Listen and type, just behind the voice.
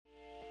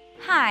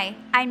Hi,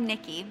 I'm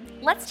Nikki.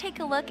 Let's take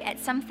a look at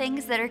some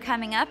things that are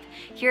coming up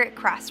here at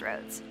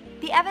Crossroads.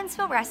 The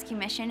Evansville Rescue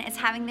Mission is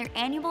having their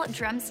annual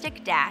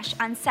Drumstick Dash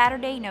on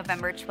Saturday,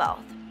 November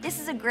 12th. This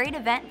is a great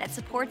event that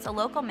supports a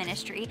local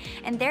ministry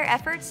and their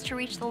efforts to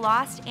reach the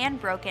lost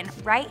and broken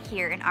right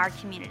here in our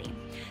community.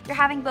 They're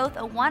having both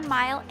a 1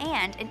 mile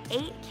and an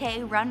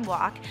 8K run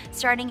walk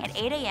starting at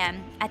 8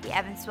 a.m. at the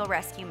Evansville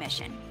Rescue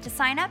Mission. To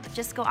sign up,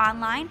 just go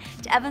online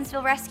to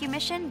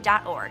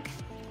evansvillerescuemission.org.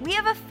 We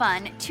have a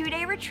fun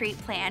 2-day retreat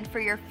planned for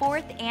your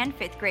 4th and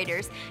 5th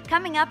graders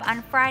coming up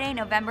on Friday,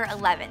 November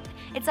 11th.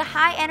 It's a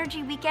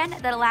high-energy weekend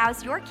that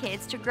allows your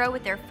kids to grow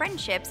with their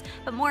friendships,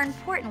 but more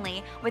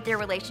importantly, with their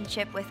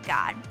relationship with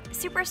God.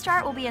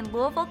 Superstart will be in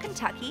Louisville,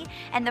 Kentucky,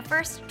 and the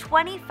first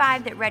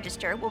 25 that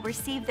register will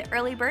receive the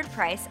early bird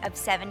price of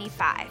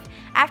 $75.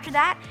 After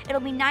that,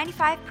 it'll be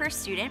 $95 per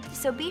student,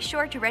 so be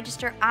sure to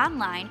register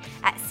online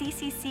at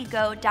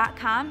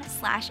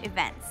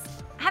cccgo.com/events.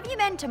 Have you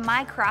been to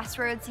My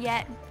Crossroads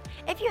yet?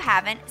 If you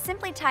haven't,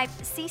 simply type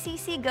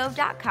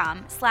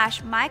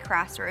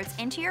cccgo.com/mycrossroads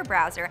into your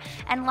browser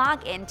and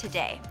log in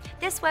today.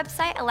 This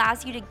website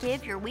allows you to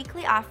give your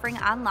weekly offering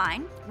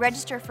online,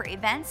 register for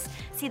events,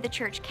 see the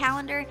church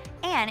calendar,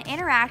 and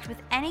interact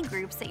with any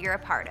groups that you're a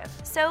part of.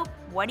 So,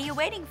 what are you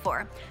waiting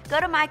for?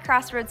 Go to My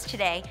Crossroads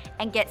today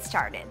and get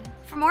started.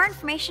 For more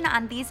information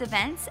on these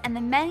events and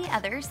the many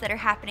others that are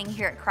happening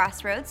here at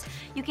Crossroads,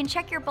 you can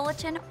check your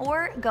bulletin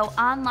or go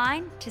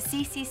online to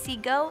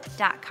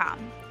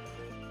cccgo.com.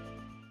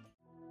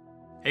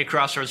 Hey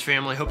Crossroads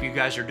family, hope you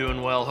guys are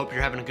doing well. Hope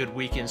you're having a good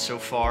weekend so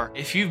far.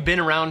 If you've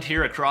been around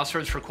here at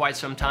Crossroads for quite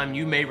some time,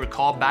 you may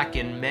recall back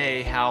in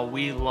May how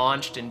we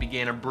launched and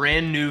began a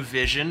brand new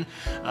vision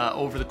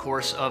over the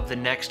course of the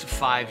next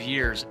 5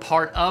 years.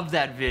 Part of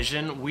that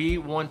vision, we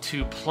want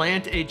to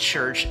plant a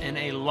church in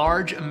a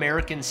large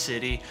American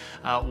city,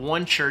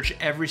 one church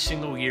every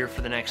single year for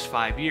the next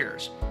 5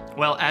 years.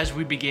 Well, as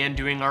we began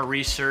doing our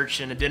research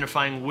and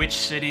identifying which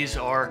cities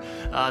are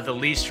the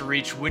least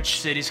reached,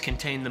 which cities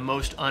contain the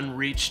most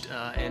unreached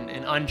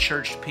and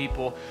unchurched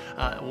people,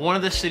 one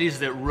of the cities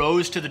that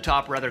rose to the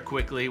top rather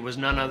quickly was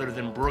none other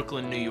than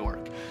Brooklyn, New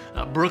York.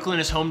 Brooklyn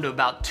is home to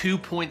about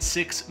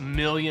 2.6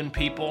 million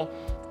people.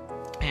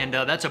 And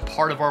that's a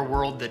part of our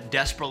world that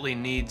desperately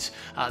needs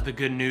the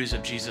good news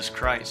of Jesus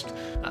Christ.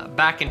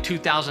 Back in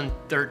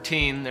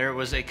 2013, there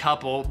was a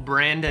couple,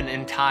 Brandon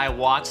and Ty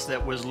Watts,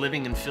 that was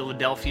living in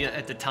Philadelphia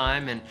at the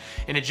time. And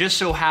it just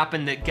so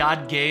happened that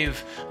God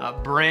gave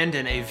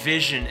Brandon a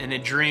vision and a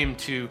dream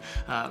to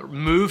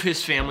move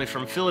his family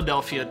from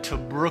Philadelphia to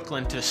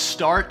Brooklyn to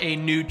start a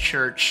new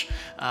church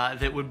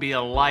that would be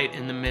a light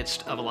in the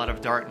midst of a lot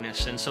of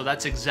darkness. And so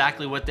that's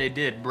exactly what they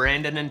did.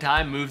 Brandon and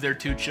Ty moved their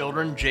 2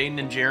 children, Jaden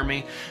and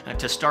Jeremy,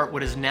 to start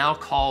what is now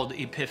called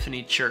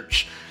Epiphany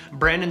Church.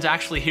 Brandon's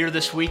actually here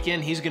this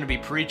weekend. He's going to be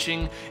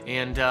preaching,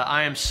 and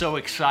I am so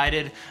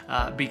excited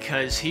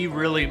because he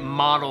really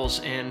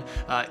models and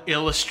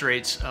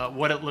illustrates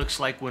what it looks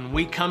like when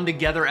we come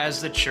together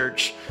as the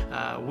church.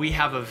 We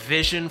have a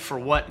vision for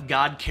what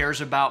God cares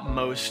about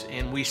most,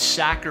 and we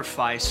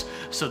sacrifice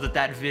so that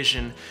that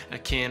vision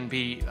can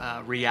be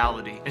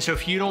reality. And so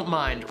if you don't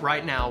mind,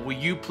 right now, will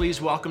you please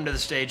welcome to the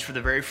stage for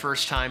the very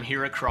first time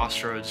here at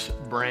Crossroads,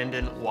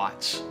 Brandon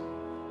Watts.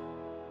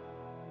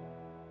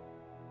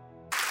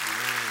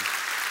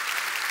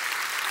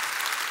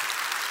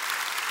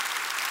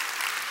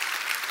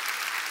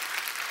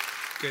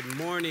 Good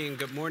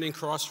morning,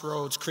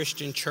 Crossroads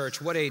Christian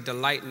Church. What a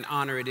delight and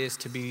honor it is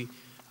to be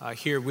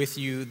here with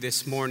you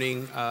this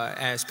morning.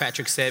 As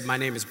Patrick said, my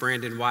name is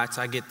Brandon Watts.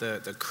 I get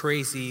the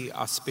crazy,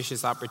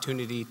 auspicious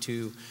opportunity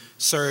to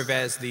serve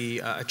as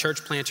the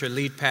church planter,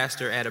 lead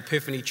pastor at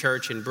Epiphany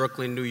Church in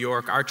Brooklyn, New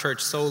York. Our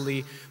church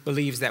solely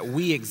believes that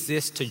we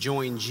exist to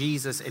join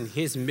Jesus in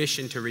his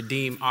mission to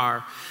redeem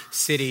our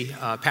city.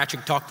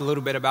 Patrick talked a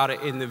little bit about it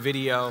in the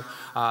video.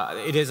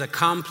 It is a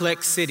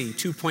complex city,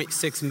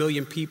 2.6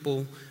 million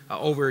people,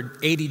 over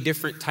 80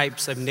 different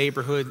types of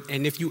neighborhood.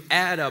 And if you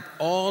add up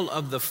all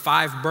of the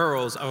 5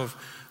 boroughs of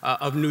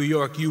New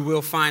York, you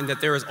will find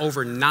that there is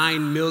over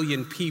 9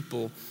 million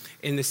people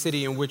in the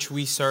city in which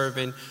we serve.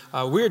 And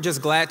we're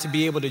just glad to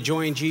be able to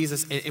join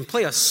Jesus and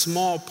play a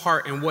small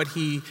part in what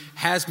he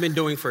has been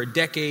doing for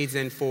decades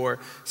and for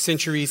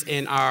centuries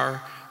in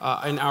our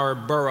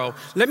borough.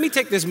 Let me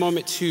take this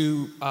moment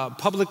to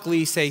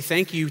publicly say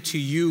thank you to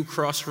you,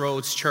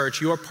 Crossroads Church.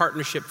 Your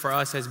partnership for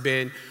us has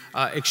been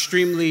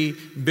extremely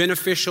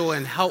beneficial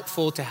and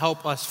helpful to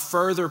help us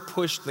further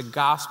push the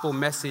gospel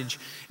message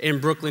in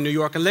Brooklyn, New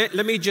York. And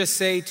let me just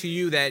say to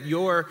you that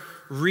your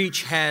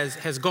reach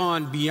has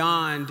gone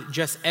beyond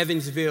just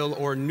Evansville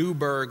or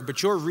Newburgh,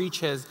 but your reach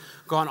has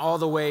gone all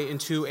the way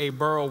into a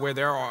borough where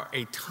there are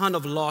a ton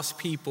of lost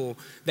people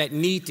that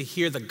need to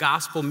hear the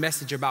gospel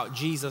message about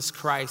Jesus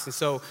Christ. And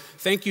so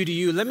thank you to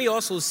you. Let me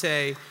also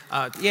say,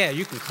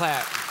 you can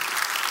clap.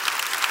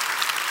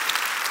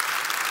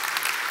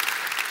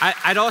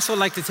 I'd also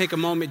like to take a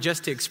moment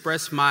just to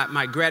express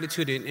my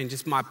gratitude and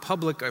just my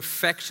public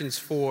affections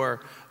for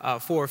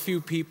a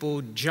few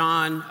people.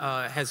 John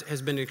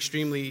has been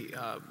extremely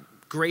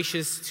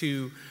gracious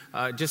to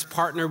just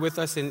partner with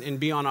us and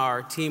be on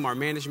our team, our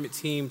management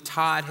team.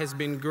 Todd has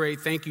been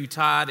great. Thank you,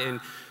 Todd, and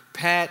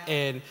Pat,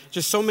 and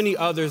just so many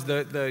others.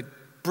 The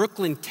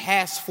Brooklyn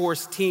Task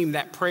Force team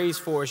that prays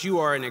for us, you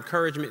are an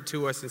encouragement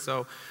to us, and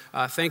so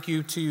thank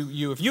you to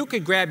you. If you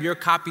could grab your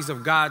copies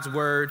of God's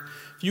Word,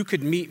 if you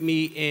could meet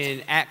me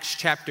in Acts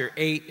chapter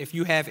 8. If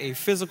you have a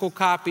physical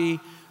copy,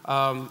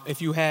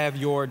 if you have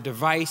your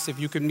device, if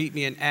you could meet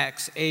me in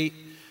Acts 8.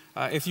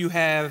 If you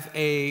have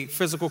a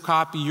physical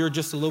copy, you're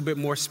just a little bit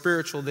more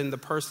spiritual than the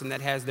person that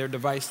has their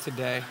device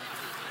today.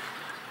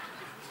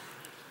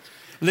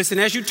 Listen,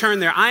 as you turn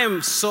there, I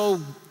am so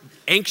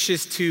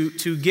anxious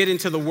to get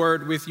into the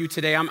Word with you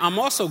today. I'm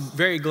also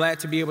very glad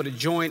to be able to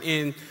join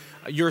in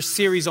your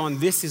series on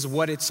This Is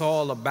What It's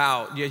All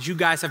About. As you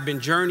guys have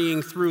been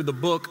journeying through the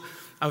book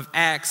of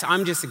Acts,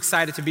 I'm just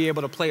excited to be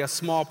able to play a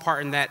small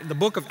part in that. The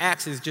book of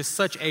Acts is just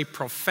such a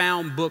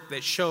profound book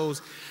that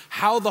shows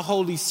how the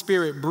Holy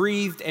Spirit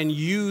breathed and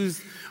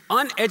used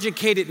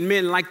uneducated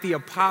men like the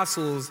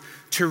apostles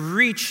to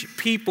reach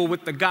people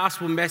with the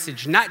gospel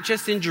message, not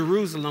just in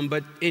Jerusalem,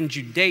 but in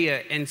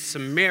Judea and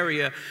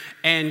Samaria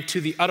and to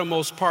the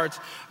uttermost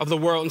parts of the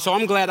world. And so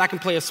I'm glad I can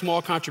play a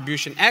small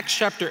contribution. Acts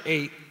chapter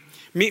 8,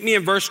 meet me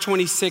in verse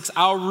 26.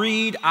 I'll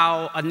read,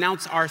 I'll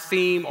announce our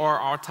theme or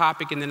our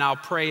topic, and then I'll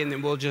pray, and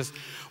then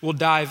we'll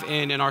dive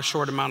in our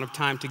short amount of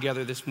time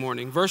together this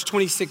morning. Verse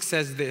 26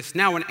 says this: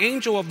 Now an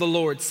angel of the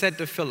Lord said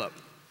to Philip,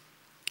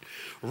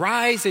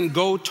 "Rise and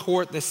go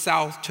toward the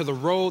south to the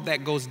road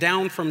that goes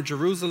down from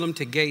Jerusalem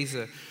to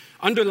Gaza."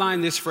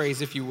 Underline this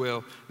phrase, if you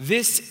will.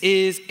 This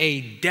is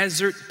a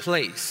desert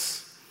place.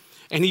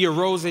 And he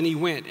arose and he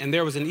went, and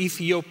there was an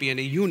Ethiopian,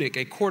 a eunuch,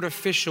 a court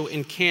official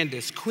in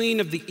Candace, queen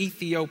of the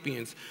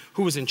Ethiopians,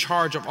 who was in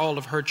charge of all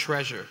of her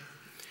treasure.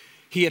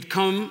 He had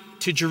come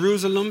to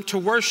Jerusalem to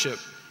worship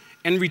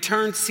and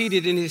returned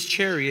seated in his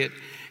chariot,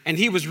 and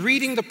he was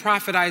reading the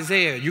prophet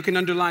Isaiah. You can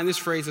underline this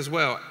phrase as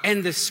well.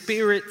 And the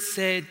Spirit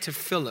said to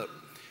Philip,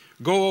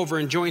 "Go over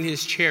and join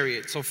his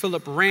chariot." So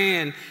Philip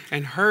ran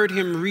and heard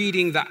him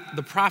reading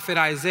the prophet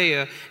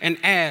Isaiah and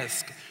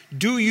asked,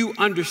 "Do you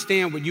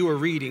understand what you are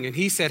reading?" And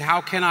he said, "How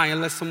can I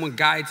unless someone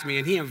guides me?"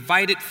 And he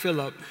invited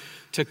Philip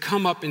to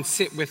come up and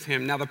sit with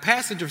him. Now, the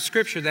passage of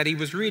scripture that he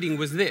was reading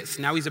was this.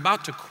 Now, he's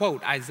about to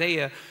quote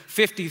Isaiah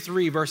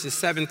 53, verses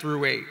 7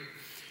 through 8.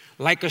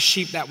 "Like a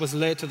sheep that was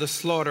led to the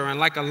slaughter, and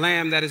like a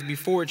lamb that is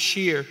before its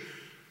shear,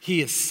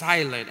 he is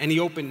silent, and he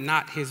opened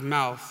not his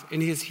mouth.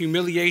 In his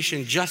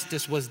humiliation,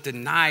 justice was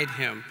denied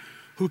him.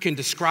 Who can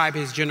describe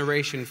his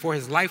generation? For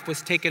his life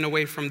was taken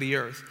away from the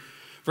earth."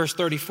 Verse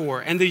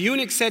 34, "And the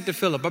eunuch said to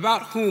Philip,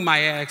 'About whom, I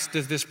ask,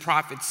 does this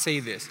prophet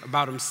say this?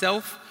 About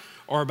himself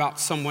or about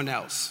someone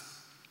else?'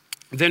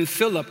 Then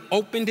Philip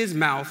opened his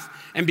mouth,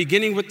 and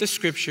beginning with the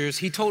scriptures,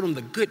 he told him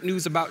the good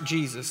news about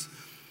Jesus.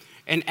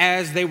 And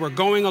as they were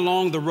going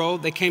along the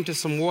road, they came to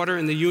some water,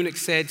 and the eunuch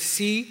said,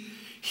 'See,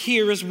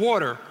 here is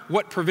water.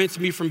 What prevents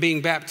me from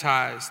being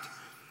baptized?'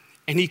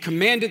 And he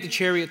commanded the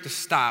chariot to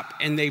stop,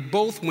 and they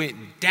both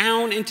went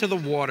down into the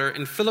water,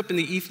 and Philip and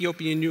the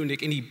Ethiopian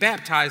eunuch, and he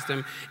baptized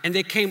them, and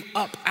they came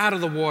up out of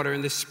the water,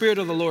 and the Spirit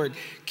of the Lord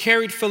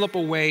carried Philip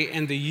away,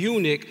 and the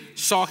eunuch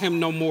saw him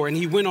no more, and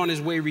he went on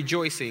his way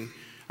rejoicing."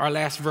 Our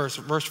last verse,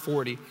 verse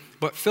 40.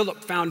 "But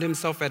Philip found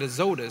himself at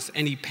Azotus,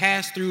 and he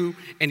passed through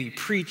and he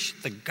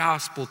preached the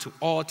gospel to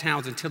all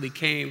towns until he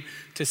came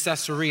to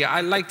Caesarea."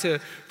 I'd like to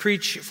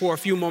preach for a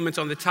few moments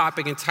on the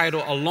topic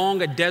entitled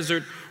 "Along a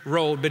Desert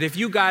Road." But if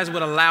you guys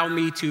would allow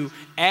me to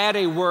add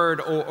a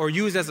word or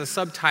use as a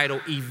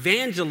subtitle,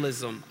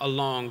 "Evangelism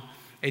Along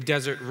a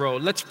Desert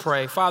Road." Let's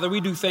pray. Father, we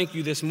do thank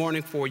you this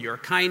morning for your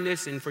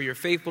kindness and for your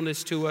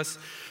faithfulness to us.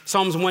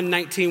 Psalms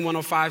 119,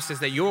 105 says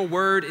that your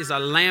word is a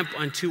lamp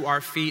unto our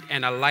feet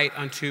and a light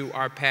unto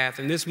our path.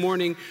 And this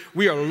morning,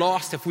 we are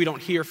lost if we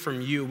don't hear from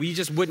you. We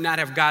just would not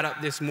have got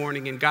up this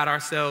morning and got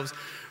ourselves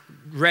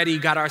ready,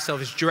 got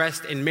ourselves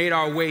dressed, and made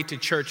our way to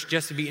church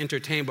just to be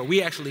entertained. But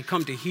we actually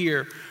come to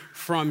hear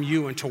from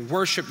you and to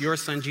worship your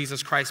Son,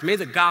 Jesus Christ. May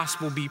the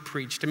gospel be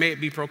preached, and may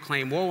it be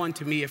proclaimed. Woe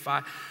unto me if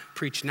I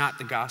preach not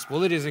the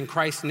gospel. It is in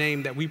Christ's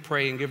name that we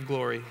pray and give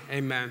glory.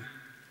 Amen.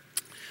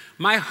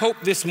 My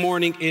hope this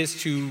morning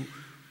is to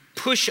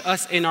push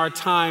us in our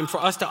time,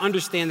 for us to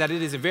understand that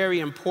it is very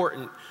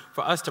important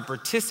for us to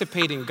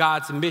participate in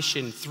God's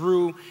mission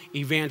through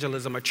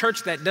evangelism. A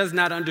church that does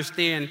not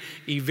understand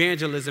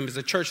evangelism is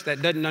a church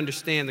that doesn't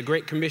understand the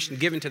Great Commission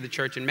given to the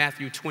church in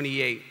Matthew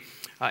 28.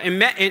 In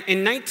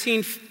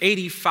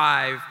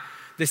 1985,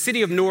 the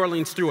city of New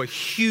Orleans threw a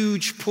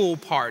huge pool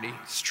party.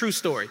 It's a true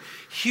story.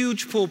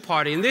 Huge pool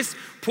party. And this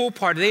pool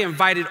party, they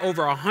invited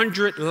over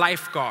 100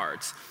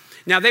 lifeguards.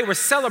 Now, they were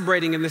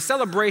celebrating, and the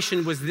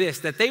celebration was this,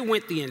 that they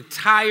went the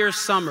entire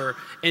summer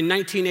in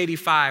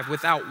 1985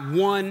 without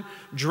one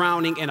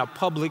drowning in a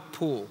public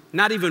pool,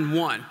 not even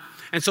one.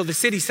 And so the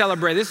city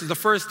celebrated. This is the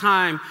first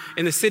time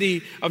in the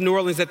city of New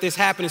Orleans that this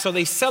happened. And so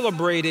they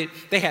celebrated.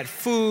 They had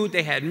food,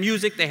 they had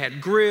music, they had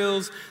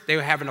grills, they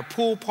were having a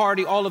pool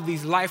party. All of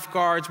these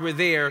lifeguards were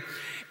there.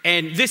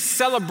 And this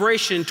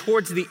celebration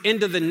towards the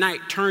end of the night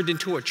turned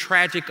into a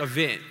tragic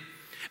event.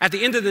 At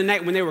the end of the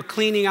night, when they were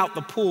cleaning out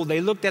the pool, they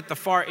looked at the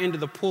far end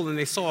of the pool and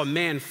they saw a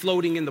man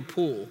floating in the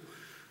pool.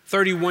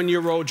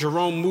 31-year-old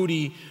Jerome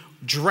Moody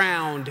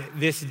drowned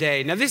this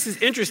day. Now, this is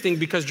interesting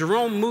because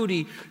Jerome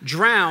Moody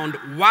drowned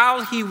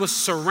while he was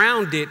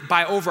surrounded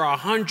by over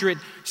 100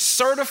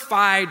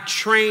 certified,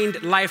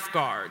 trained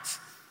lifeguards.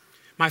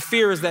 My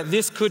fear is that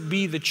this could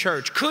be the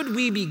church. Could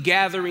we be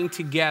gathering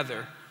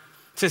together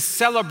to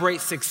celebrate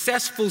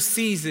successful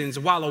seasons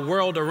while a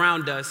world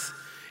around us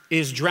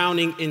is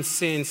drowning in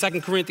sin?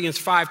 2 Corinthians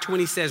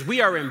 5:20 says,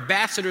 we are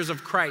ambassadors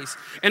of Christ.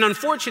 And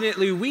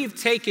unfortunately, we've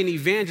taken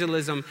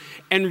evangelism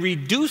and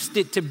reduced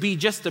it to be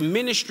just a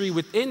ministry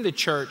within the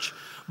church.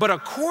 But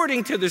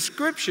according to the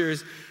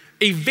scriptures,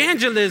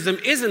 evangelism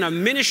isn't a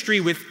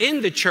ministry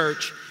within the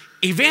church.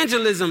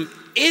 Evangelism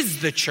is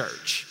the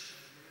church.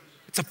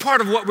 It's a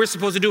part of what we're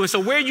supposed to do. And so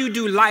where you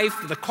do life,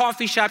 the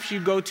coffee shops you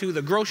go to,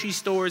 the grocery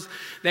stores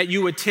that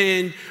you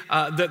attend,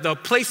 the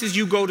places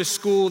you go to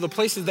school, the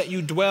places that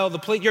you dwell,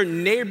 your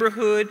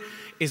neighborhood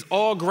is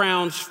all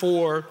grounds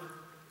for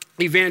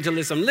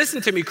evangelism.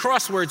 Listen to me,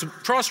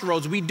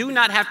 Crossroads, we do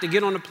not have to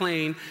get on a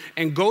plane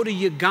and go to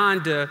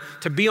Uganda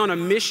to be on a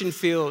mission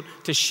field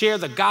to share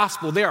the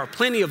gospel. There are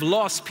plenty of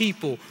lost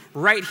people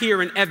right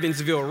here in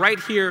Evansville, right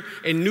here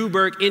in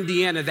Newburgh,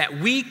 Indiana, that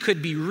we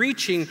could be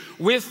reaching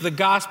with the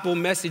gospel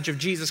message of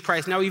Jesus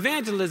Christ. Now,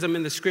 evangelism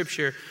in the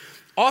scripture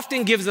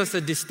often gives us a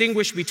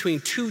distinguish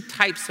between two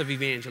types of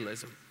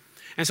evangelism.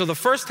 And so the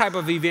first type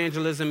of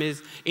evangelism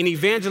is an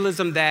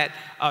evangelism that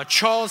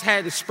Charles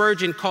Haddon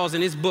Spurgeon calls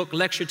in his book,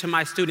 Lecture to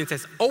My Students,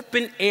 as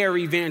open air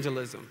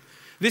evangelism.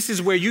 This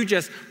is where you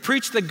just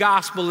preach the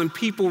gospel and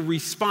people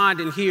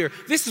respond and hear.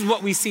 This is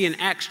what we see in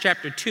Acts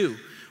chapter 2,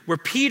 where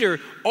Peter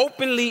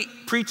openly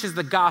preaches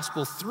the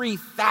gospel.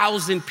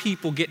 3,000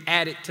 people get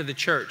added to the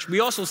church. We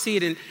also see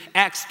it in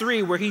Acts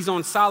 3, where he's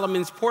on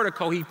Solomon's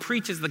portico. He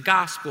preaches the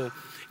gospel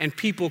and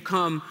people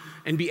come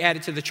and be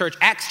added to the church.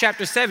 Acts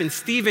chapter 7,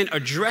 Stephen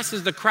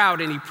addresses the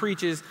crowd and he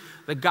preaches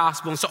the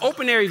gospel. And so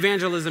open air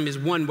evangelism is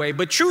one way,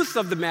 but truth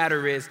of the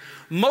matter is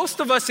most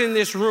of us in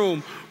this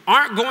room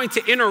aren't going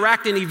to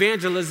interact in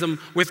evangelism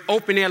with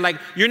open air. Like,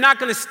 you're not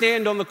going to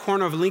stand on the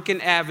corner of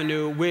Lincoln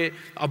Avenue with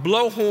a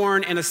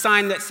blowhorn and a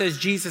sign that says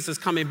Jesus is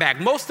coming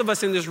back. Most of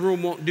us in this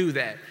room won't do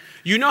that.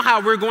 You know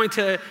how we're going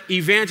to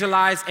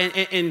evangelize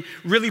and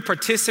really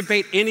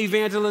participate in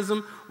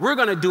evangelism? We're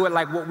going to do it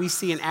like what we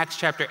see in Acts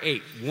chapter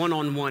 8,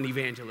 one-on-one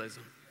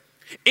evangelism.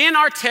 In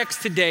our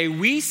text today,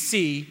 we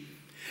see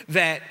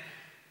that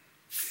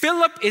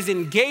Philip is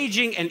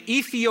engaging an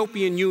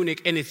Ethiopian eunuch,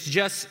 and it's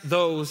just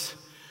those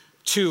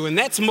two. And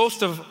that's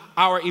most of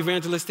our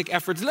evangelistic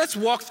efforts. Let's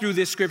walk through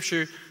this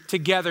scripture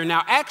together.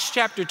 Now, Acts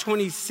chapter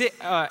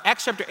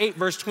 8,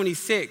 verse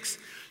 26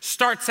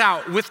 starts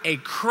out with a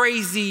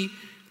crazy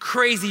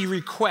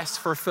request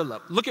for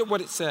Philip. Look at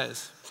what it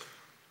says.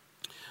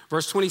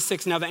 Verse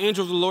 26, now the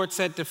angel of the Lord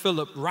said to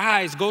Philip,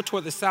 rise, go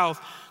toward the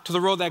south to the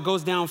road that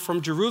goes down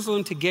from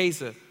Jerusalem to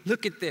Gaza.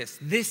 Look at this.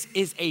 This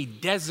is a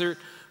desert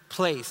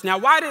place. Now,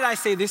 why did I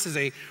say this is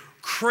a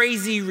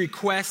crazy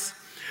request?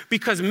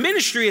 Because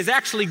ministry is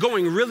actually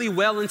going really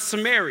well in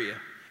Samaria.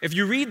 If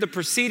you read the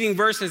preceding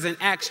verses in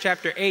Acts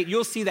chapter 8,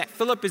 you'll see that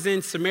Philip is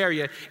in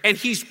Samaria and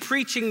he's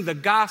preaching the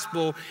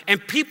gospel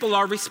and people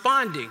are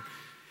responding.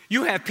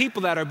 You have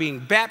people that are being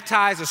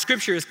baptized. The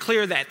scripture is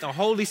clear that the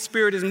Holy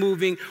Spirit is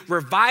moving.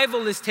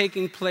 Revival is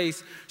taking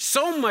place,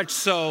 so much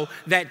so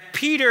that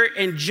Peter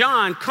and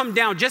John come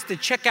down just to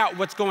check out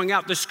what's going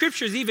on. The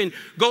scriptures even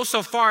go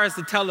so far as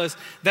to tell us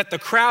that the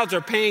crowds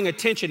are paying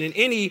attention, and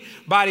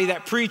anybody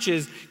that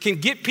preaches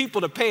can get people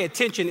to pay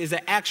attention is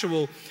an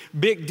actual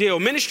big deal.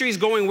 Ministry is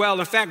going well.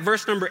 In fact,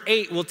 verse number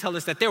 8 will tell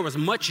us that there was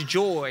much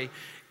joy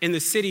in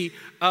the city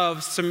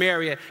of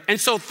Samaria. And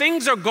so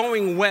things are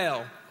going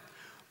well.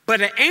 But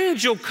an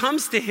angel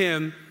comes to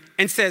him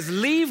and says,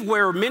 leave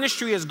where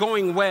ministry is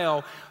going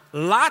well.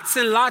 Lots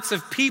and lots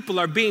of people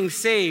are being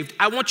saved.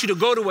 I want you to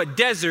go to a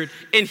desert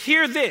and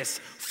hear this,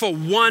 for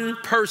one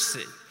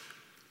person.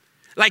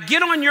 Like,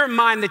 get on your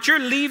mind that you're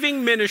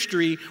leaving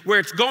ministry where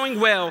it's going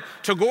well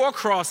to go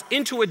across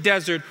into a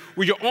desert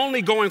where you're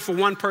only going for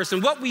one person.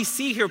 What we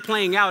see here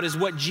playing out is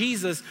what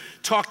Jesus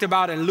talked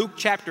about in Luke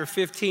chapter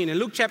 15. In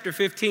Luke chapter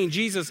 15,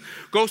 Jesus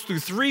goes through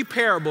 3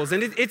 parables,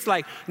 and it's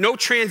like no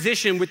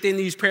transition within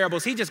these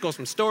parables. He just goes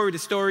from story to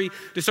story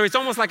to story. It's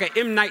almost like an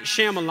M. Night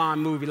Shyamalan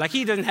movie. Like,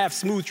 he doesn't have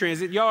smooth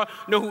transit. Y'all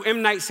know who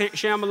M. Night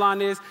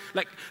Shyamalan is?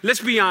 Like,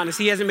 let's be honest.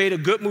 He hasn't made a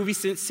good movie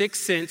since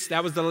Sixth Sense.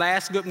 That was the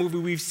last good movie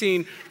we've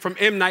seen from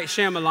M. Night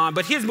Shyamalan.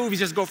 But his movies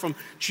just go from,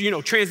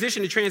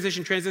 transition to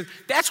transition.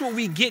 That's what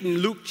we get in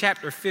Luke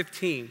chapter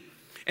 15.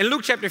 In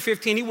Luke chapter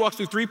 15, he walks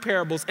through 3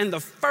 parables, and the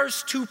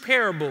first 2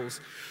 parables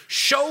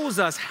shows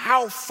us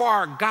how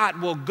far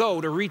God will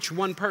go to reach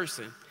one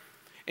person.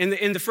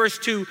 In the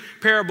first 2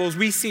 parables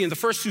we see, in the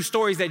first 2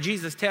 stories that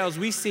Jesus tells,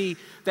 we see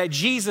that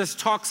Jesus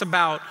talks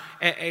about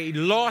a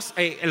lost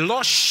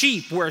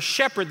sheep, where a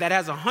shepherd that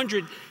has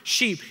 100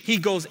 sheep, he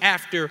goes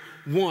after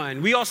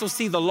one. We also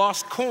see the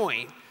lost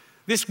coin.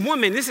 This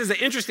woman, this is an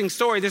interesting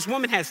story. This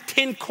woman has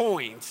 10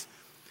 coins.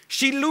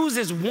 She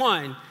loses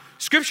one.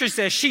 Scripture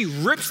says she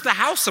rips the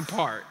house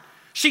apart.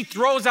 She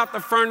throws out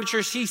the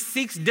furniture. She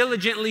seeks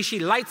diligently. She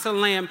lights a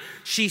lamp.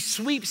 She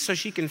sweeps so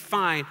she can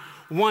find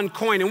one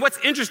coin. And what's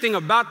interesting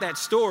about that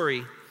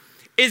story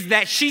is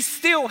that she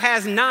still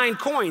has 9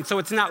 coins. So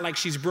it's not like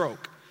she's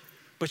broke,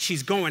 but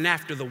she's going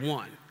after the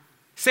one.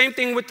 Same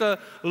thing with the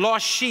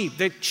lost sheep.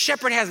 The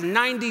shepherd has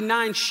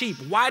 99 sheep.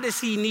 Why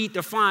does he need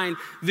to find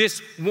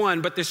this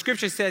one? But the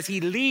scripture says he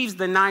leaves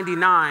the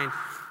 99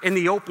 in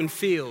the open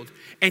field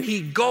and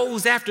he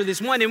goes after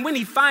this one. And when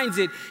he finds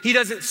it, he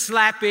doesn't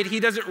slap it. He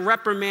doesn't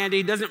reprimand it.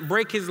 He doesn't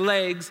break his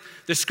legs.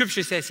 The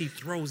scripture says he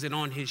throws it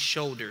on his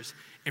shoulders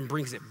and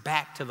brings it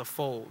back to the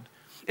fold.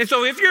 And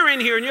so if you're in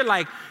here and you're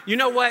like, you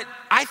know what?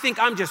 I think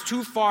I'm just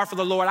too far for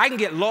the Lord. I can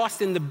get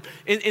lost in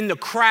the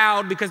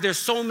crowd because there's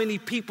so many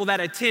people that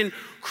attend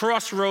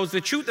Crossroads. The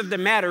truth of the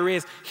matter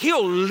is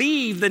he'll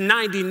leave the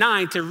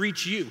 99 to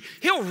reach you.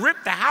 He'll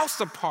rip the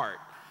house apart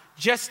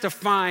just to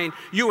find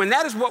you. And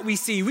that is what we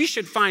see. We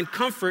should find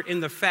comfort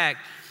in the fact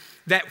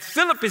that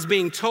Philip is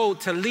being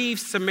told to leave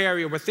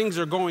Samaria where things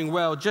are going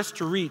well just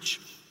to reach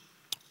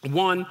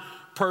one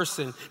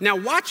person. Now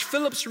watch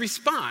Philip's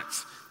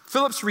response.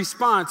 Philip's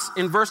response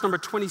in verse number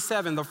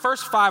 27, the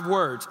first 5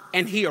 words,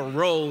 and he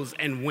arose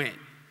and went.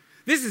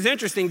 This is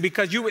interesting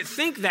because you would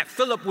think that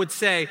Philip would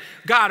say,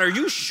 God, are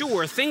you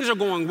sure things are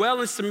going well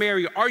in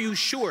Samaria? Are you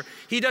sure?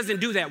 He doesn't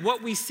do that.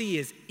 What we see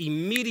is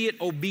immediate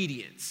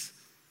obedience.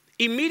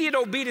 Immediate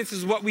obedience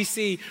is what we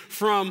see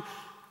from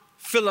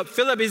Philip.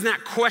 Philip is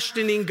not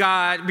questioning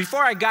God.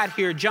 Before I got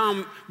here,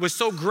 John was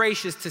so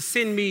gracious to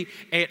send me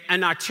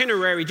an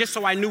itinerary just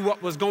so I knew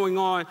what was going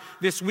on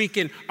this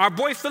weekend. Our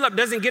boy Philip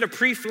doesn't get a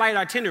pre-flight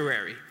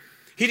itinerary.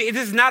 It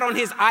is not on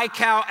his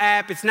iCal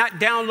app. It's not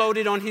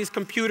downloaded on his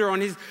computer,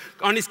 on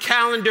his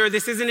calendar.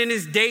 This isn't in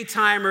his day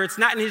timer. It's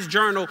not in his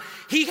journal.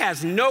 He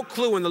has no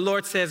clue when the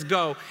Lord says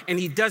go, and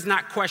he does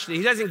not question it.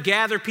 He doesn't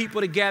gather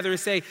people together and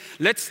say,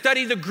 let's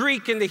study the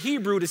Greek and the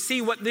Hebrew to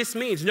see what this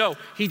means. No,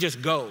 he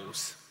just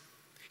goes.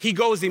 He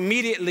goes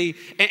immediately.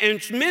 And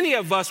many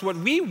of us, what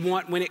we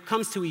want when it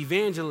comes to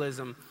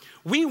evangelism,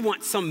 we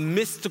want some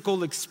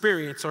mystical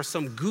experience or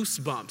some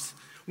goosebumps.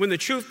 When the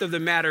truth of the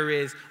matter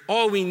is,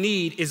 all we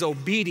need is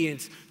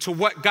obedience to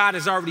what God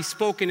has already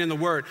spoken in the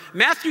word.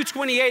 Matthew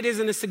 28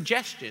 isn't a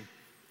suggestion.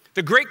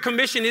 The Great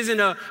Commission isn't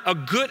a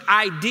good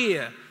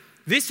idea.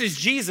 This is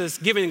Jesus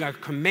giving a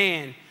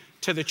command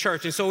to the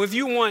church. And so if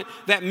you want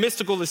that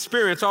mystical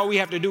experience, all we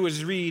have to do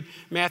is read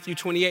Matthew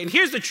 28. And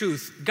here's the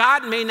truth.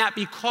 God may not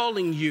be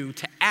calling you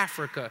to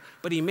Africa,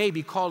 but he may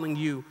be calling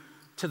you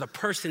to the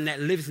person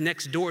that lives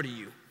next door to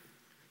you.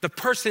 The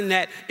person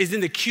that is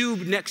in the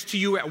cube next to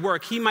you at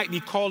work. He might be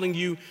calling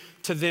you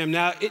to them.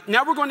 Now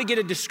we're going to get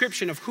a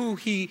description of who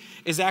he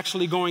is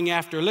actually going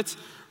after. Let's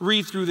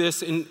read through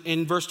this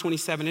in verse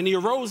 27. And he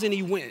arose and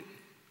he went,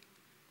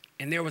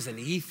 and there was an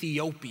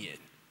Ethiopian.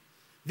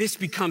 This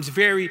becomes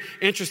very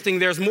interesting.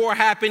 There's more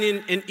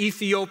happening in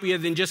Ethiopia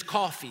than just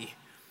coffee.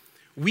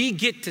 We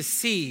get to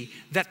see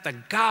that the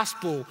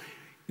gospel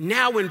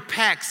now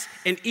impacts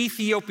an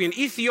Ethiopian.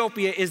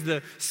 Ethiopia is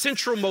the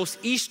central-most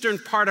eastern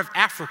part of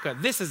Africa.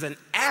 This is an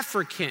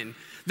African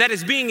that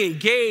is being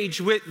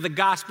engaged with the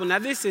gospel. Now,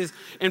 this is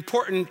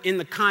important in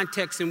the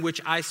context in which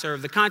I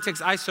serve. The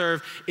context I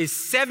serve is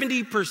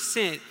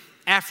 70%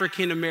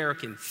 African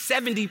American,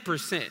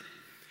 70%.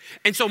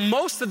 And so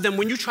most of them,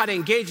 when you try to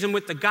engage them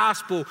with the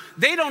gospel,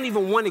 they don't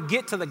even want to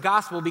get to the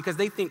gospel because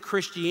they think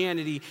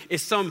Christianity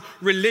is some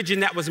religion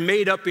that was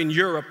made up in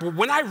Europe. But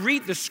when I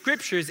read the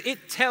scriptures,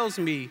 it tells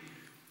me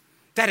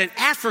that an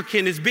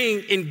African is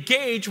being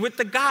engaged with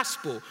the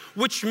gospel,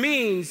 which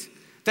means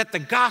that the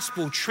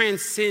gospel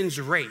transcends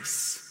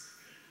race.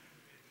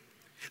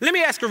 Let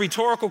me ask a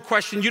rhetorical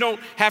question. You don't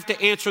have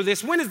to answer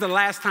this. When is the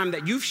last time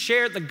that you've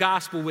shared the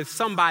gospel with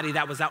somebody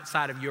that was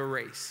outside of your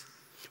race?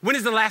 When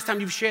is the last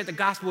time you've shared the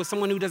gospel with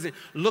someone who doesn't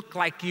look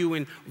like you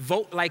and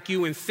vote like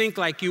you and think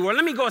like you? Or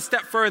let me go a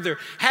step further.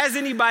 Has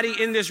anybody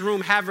in this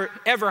room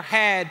ever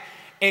had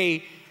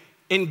an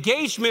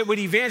engagement with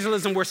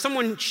evangelism where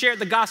someone shared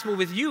the gospel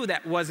with you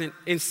that wasn't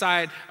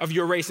inside of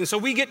your race? And so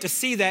we get to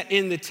see that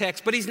in the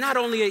text. But he's not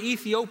only an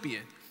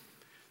Ethiopian.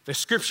 The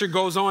scripture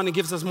goes on and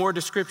gives us more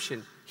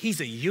description.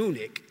 He's a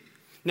eunuch.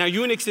 Now,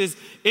 eunuchs is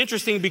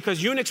interesting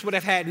because eunuchs would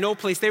have had no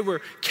place. They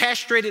were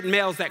castrated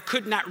males that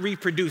could not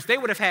reproduce. They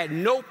would have had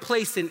no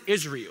place in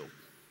Israel.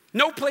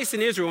 No place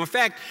in Israel. In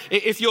fact,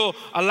 if you'll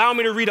allow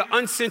me to read an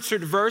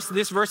uncensored verse,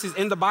 this verse is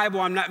in the Bible.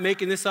 I'm not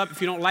making this up.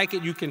 If you don't like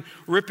it, you can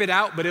rip it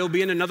out, but it'll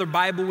be in another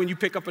Bible when you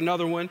pick up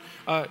another one.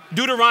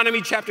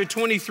 Deuteronomy chapter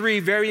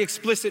 23, very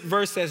explicit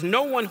verse says,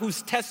 no one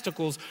whose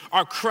testicles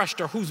are crushed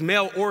or whose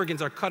male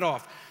organs are cut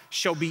off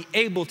shall be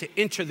able to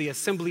enter the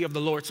assembly of the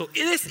Lord. So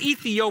this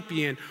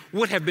Ethiopian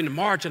would have been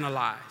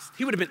marginalized.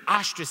 He would have been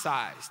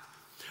ostracized.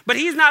 But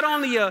he's not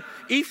only an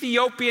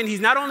Ethiopian, he's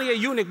not only a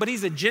eunuch, but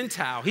he's a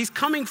Gentile. He's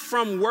coming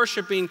from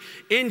worshiping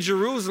in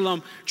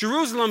Jerusalem.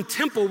 Jerusalem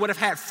temple would have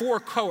had 4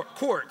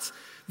 courts.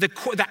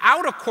 The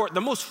outer court, the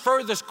most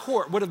furthest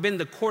court, would have been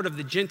the court of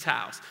the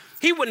Gentiles.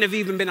 He wouldn't have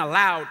even been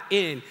allowed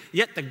in,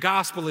 yet the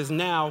gospel is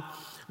now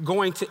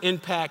going to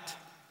impact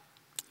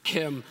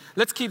him.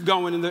 Let's keep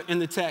going in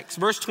the text.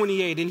 Verse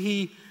 28, and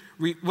he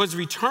was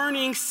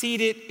returning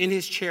seated in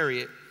his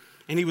chariot,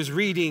 and he was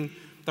reading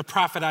the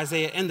prophet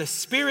Isaiah. And the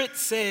Spirit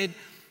said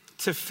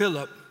to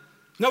Philip,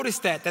 notice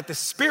that the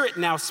Spirit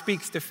now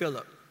speaks to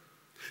Philip.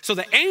 So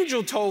the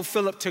angel told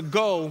Philip to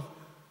go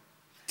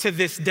to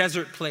this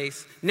desert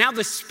place. Now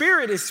the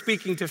Spirit is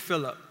speaking to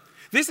Philip.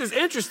 This is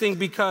interesting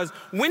because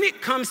when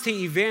it comes to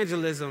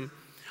evangelism,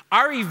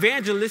 our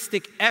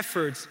evangelistic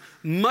efforts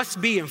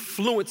must be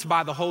influenced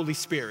by the Holy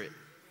Spirit.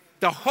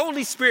 The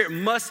Holy Spirit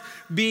must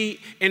be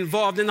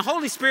involved. And the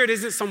Holy Spirit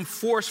isn't some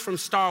force from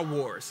Star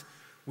Wars.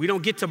 We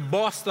don't get to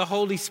boss the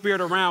Holy Spirit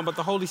around, but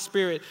the Holy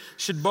Spirit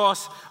should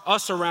boss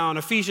us around.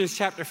 Ephesians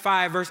chapter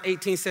 5, verse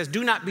 18 says,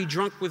 do not be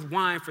drunk with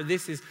wine, for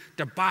this is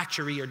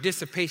debauchery or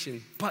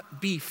dissipation,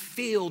 but be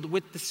filled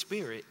with the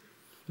Spirit.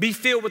 Be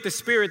filled with the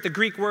Spirit. The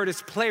Greek word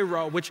is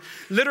plero, which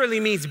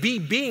literally means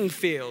being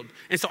filled.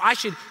 And so I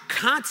should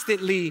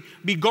constantly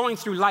be going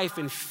through life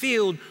and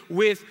filled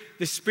with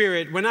the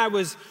Spirit. When I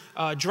was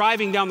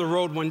driving down the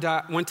road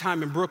one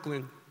time in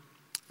Brooklyn,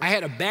 I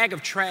had a bag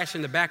of trash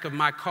in the back of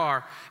my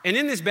car. And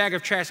in this bag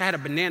of trash, I had a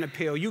banana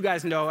peel. You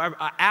guys know, an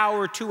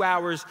hour, 2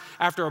 hours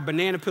after a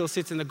banana peel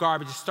sits in the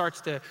garbage, it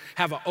starts to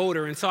have an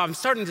odor. And so I'm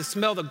starting to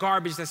smell the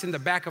garbage that's in the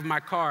back of my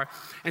car.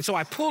 And so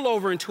I pull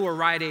over into a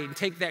Rite Aid and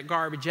take that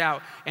garbage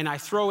out, and I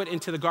throw it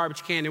into the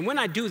garbage can. And when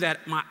I do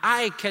that, my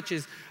eye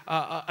catches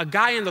a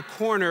guy in the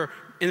corner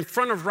in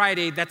front of Rite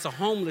Aid that's a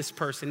homeless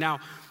person. Now,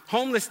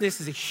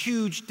 homelessness is a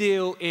huge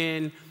deal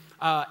in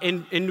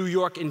New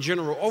York in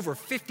general. Over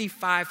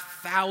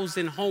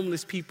 55,000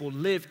 homeless people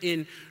live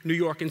in New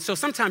York. And so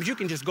sometimes you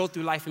can just go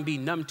through life and be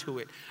numb to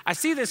it. I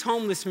see this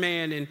homeless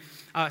man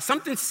and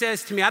something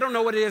says to me, I don't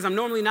know what it is. I'm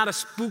normally not a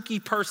spooky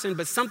person,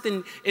 but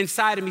something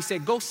inside of me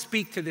said, go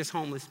speak to this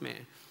homeless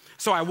man.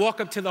 So I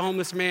walk up to the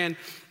homeless man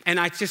and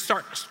I just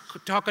start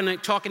talking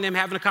to him,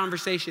 having a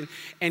conversation.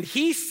 And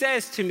he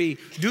says to me,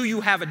 do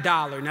you have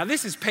 $1? Now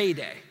this is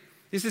payday.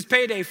 This is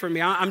payday for me.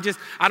 I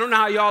don't know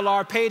how y'all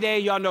are. Payday,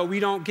 y'all know we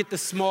don't get the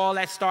small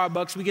at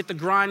Starbucks. We get the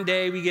grande,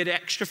 we get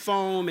extra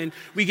foam, and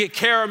we get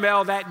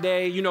caramel that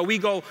day. You know, we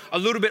go a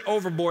little bit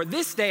overboard.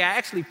 This day, I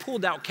actually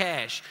pulled out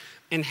cash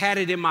and had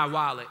it in my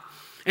wallet.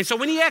 And so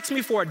when he asked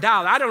me for $1,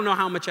 I don't know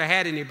how much I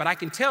had in it, but I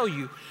can tell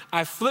you,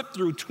 I flipped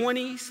through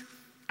 20s,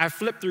 I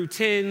flipped through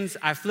 10s,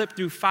 I flipped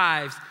through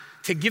 5s,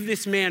 to give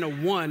this man a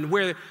 1,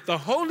 where the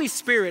Holy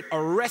Spirit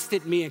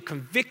arrested me and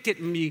convicted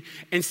me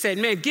and said,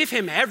 man, give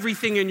him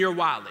everything in your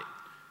wallet.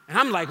 And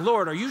I'm like,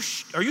 Lord, are you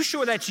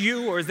sure that's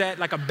you, or is that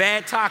like a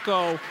bad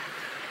taco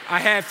I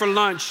had for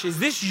lunch? Is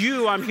this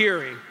you I'm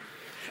hearing?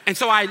 And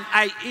so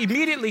I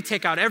immediately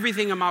take out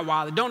everything in my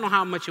wallet, don't know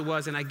how much it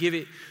was, and I give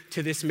it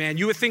to this man.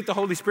 You would think the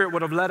Holy Spirit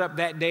would have let up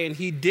that day, and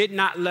he did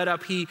not let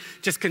up. He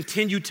just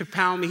continued to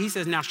pound me. He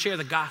says, now share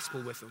the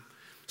gospel with him.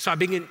 So I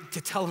begin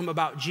to tell him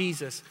about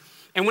Jesus.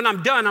 And when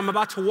I'm done, I'm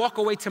about to walk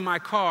away to my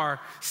car,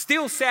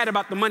 still sad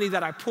about the money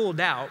that I pulled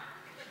out.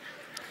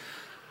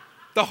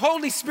 The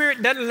Holy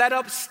Spirit doesn't let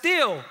up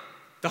still.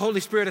 The Holy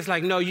Spirit is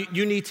like, no,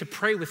 you need to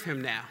pray with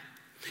him now.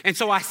 And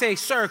so I say,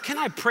 sir, can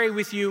I pray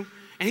with you?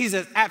 And he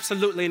says,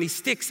 absolutely. And he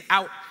sticks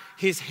out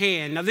his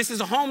hand. Now, this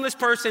is a homeless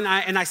person.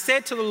 And I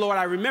said to the Lord,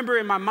 I remember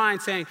in my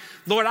mind saying,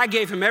 Lord, I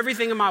gave him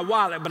everything in my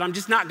wallet, but I'm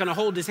just not going to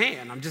hold his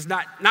hand. I'm just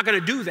not going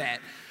to do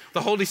that. The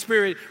Holy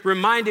Spirit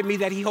reminded me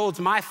that he holds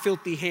my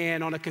filthy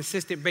hand on a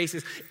consistent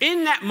basis.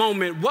 In that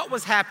moment, what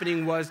was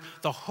happening was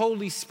the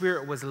Holy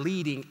Spirit was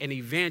leading an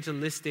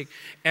evangelistic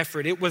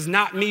effort. It was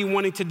not me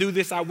wanting to do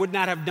this. I would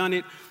not have done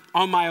it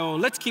on my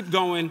own. Let's keep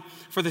going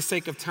for the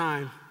sake of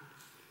time.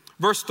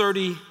 Verse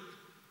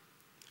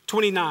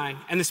 29,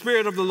 and the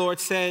Spirit of the Lord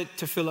said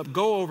to Philip,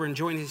 go over and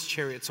join his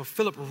chariot. So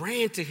Philip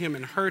ran to him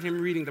and heard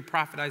him reading the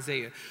prophet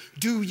Isaiah.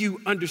 Do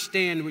you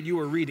understand what you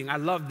are reading? I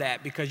love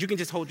that because you can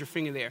just hold your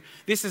finger there.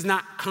 This is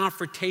not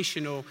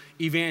confrontational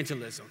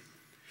evangelism.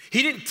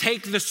 He didn't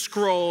take the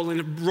scroll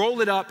and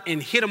roll it up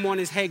and hit him on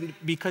his head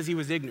because he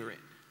was ignorant.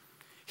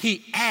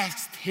 He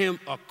asked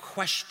him a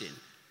question.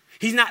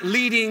 He's not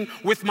leading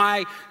with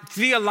my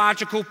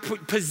theological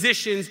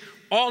positions.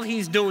 All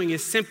he's doing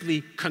is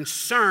simply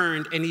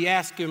concerned, and he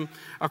asked him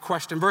a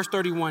question. Verse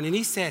 31, and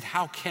he said,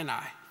 how can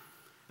I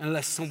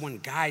unless someone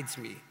guides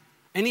me?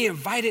 And he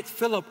invited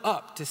Philip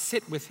up to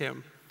sit with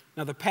him.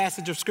 Now, the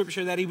passage of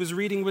scripture that he was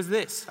reading was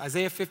this.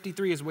 Isaiah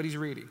 53 is what he's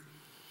reading.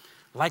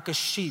 Like a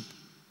sheep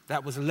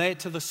that was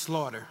led to the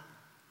slaughter,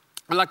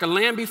 and like a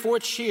lamb before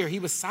its shear, he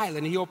was silent,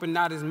 and he opened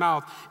not his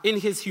mouth. In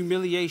his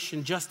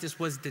humiliation, justice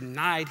was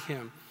denied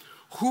him.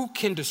 Who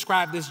can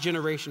describe this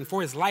generation?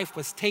 For his life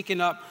was taken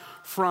up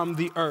from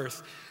the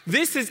earth.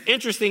 This is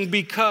interesting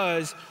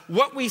because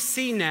what we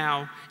see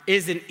now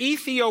is an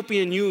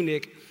Ethiopian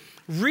eunuch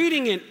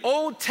reading an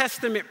Old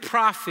Testament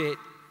prophet,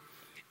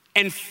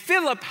 and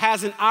Philip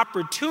has an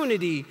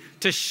opportunity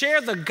to share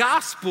the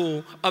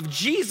gospel of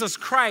Jesus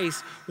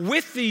Christ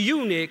with the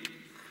eunuch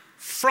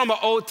from an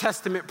Old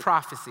Testament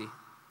prophecy.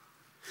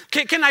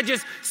 Can I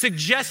just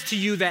suggest to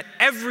you that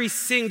every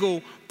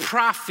single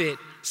prophet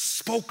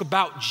spoke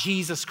about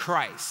Jesus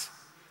Christ?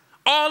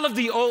 All of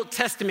the Old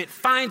Testament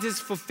finds its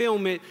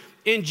fulfillment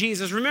in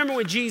Jesus. Remember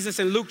when Jesus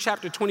in Luke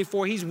chapter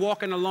 24, he's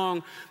walking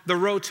along the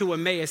road to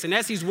Emmaus. And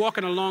as he's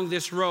walking along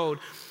this road,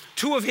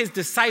 two of his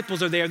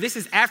disciples are there. This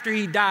is after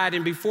he died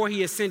and before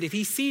he ascended.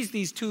 He sees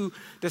these two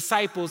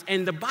disciples,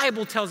 and the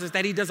Bible tells us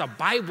that he does a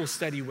Bible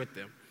study with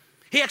them.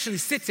 He actually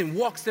sits and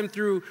walks them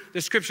through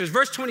the scriptures.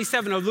 Verse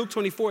 27 of Luke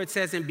 24, it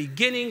says, "In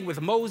beginning with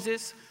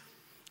Moses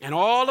and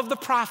all of the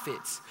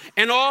prophets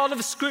and all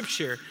of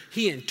scripture,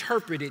 he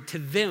interpreted to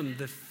them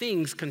the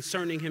things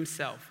concerning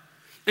himself."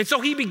 And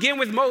so he began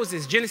with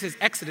Moses, Genesis,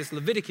 Exodus,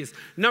 Leviticus,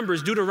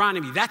 Numbers,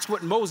 Deuteronomy. That's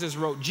what Moses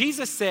wrote.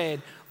 Jesus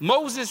said,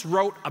 Moses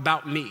wrote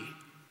about me.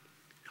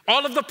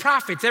 All of the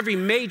prophets, every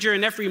major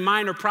and every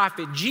minor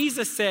prophet,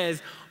 Jesus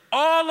says,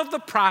 all of the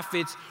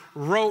prophets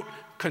wrote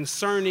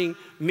concerning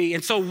me.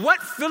 And so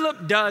what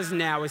Philip does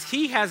now is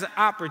he has an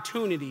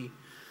opportunity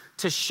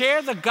to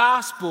share the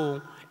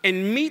gospel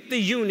and meet the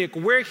eunuch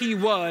where he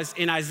was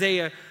in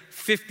Isaiah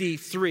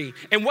 53.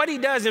 And what he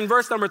does in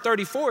verse number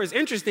 34 is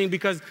interesting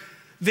because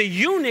the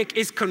eunuch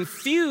is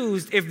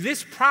confused if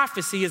this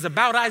prophecy is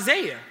about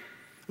Isaiah.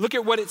 Look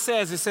at what it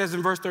says. It says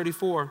in verse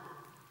 34,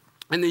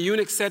 "And the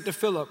eunuch said to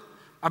Philip,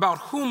 'About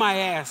whom, I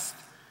asked,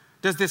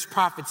 does this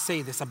prophet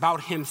say this?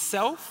 About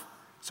himself?'"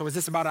 So is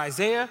this about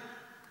Isaiah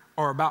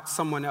or about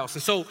someone else?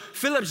 And so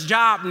Philip's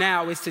job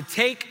now is to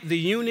take the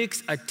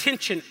eunuch's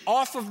attention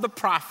off of the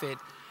prophet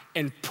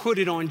and put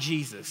it on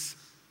Jesus.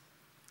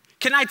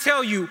 Can I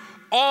tell you,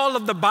 all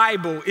of the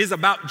Bible is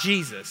about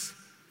Jesus.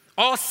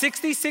 All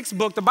 66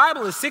 books, the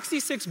Bible is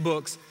 66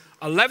 books,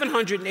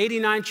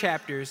 1,189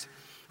 chapters,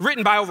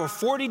 written by over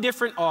 40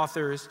 different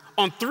authors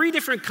on 3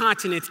 different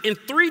continents in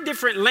 3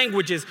 different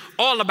languages,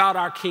 all about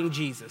our King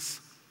Jesus.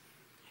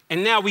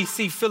 And now we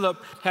see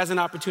Philip has an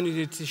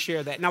opportunity to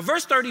share that. Now,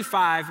 verse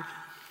 35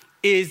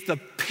 is the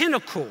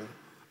pinnacle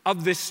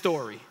of this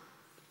story.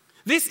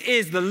 This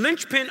is the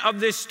linchpin of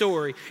this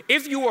story.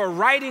 If you are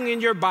writing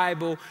in your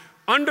Bible,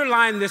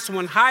 underline this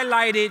one,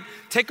 highlight it,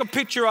 take a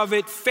picture of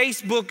it,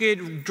 Facebook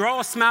it,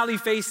 draw smiley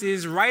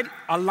faces, write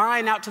a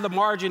line out to the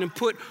margin and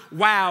put,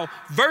 wow.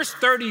 Verse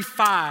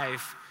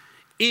 35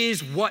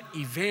 is what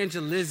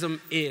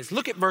evangelism is.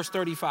 Look at verse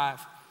 35.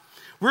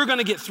 We're going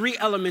to get 3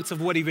 elements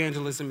of what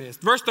evangelism is.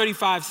 Verse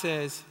 35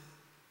 says,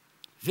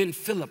 "Then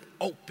Philip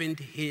opened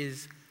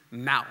his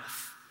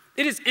mouth."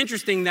 It is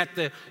interesting that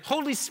the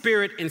Holy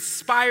Spirit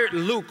inspired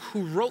Luke,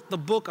 who wrote the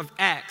book of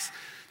Acts,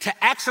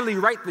 to actually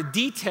write the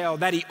detail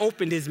that he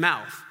opened his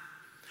mouth.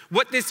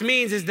 What this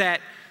means is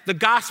that the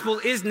gospel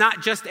is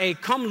not just a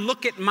come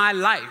look at my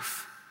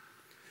life.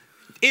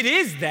 It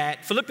is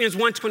that, Philippians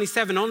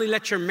 1:27, "Only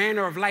let your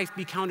manner of life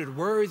be counted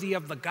worthy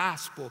of the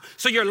gospel."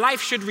 So your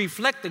life should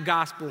reflect the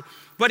gospel.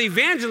 But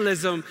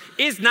evangelism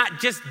is not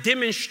just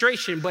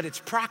demonstration, but it's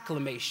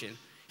proclamation.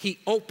 He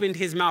opened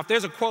his mouth.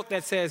 There's a quote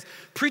that says,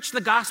 "Preach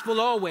the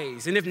gospel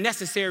always, and if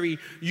necessary,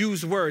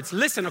 use words."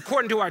 Listen,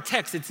 according to our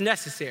text, it's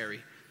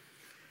necessary.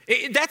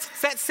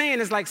 That saying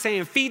is like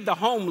saying, feed the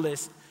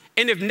homeless,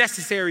 and if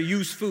necessary,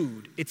 use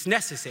food. It's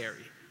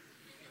necessary.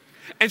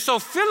 And so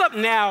Philip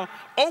now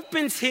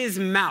opens his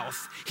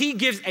mouth. He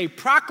gives a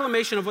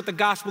proclamation of what the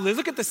gospel is.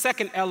 Look at the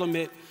second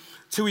element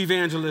to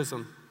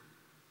evangelism.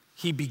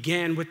 He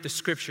began with the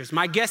scriptures.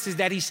 My guess is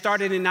that he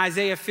started in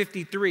Isaiah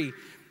 53,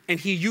 and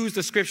he used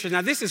the scriptures.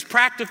 Now, this is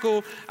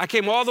practical. I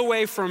came all the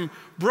way from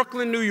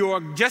Brooklyn, New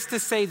York, just to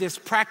say this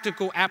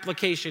practical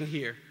application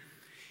here.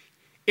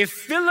 If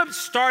Philip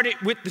started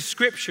with the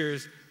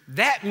scriptures,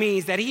 that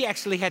means that he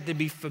actually had to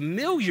be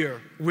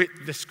familiar with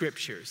the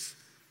scriptures.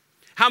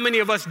 How many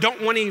of us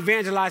don't want to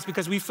evangelize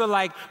because we feel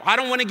like, I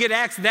don't want to get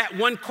asked that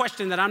one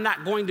question that I'm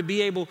not going to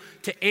be able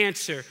to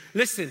answer?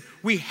 Listen,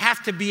 we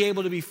have to be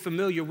able to be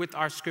familiar with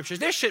our scriptures.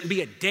 There shouldn't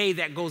be a day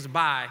that goes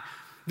by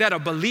that a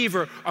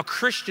believer, a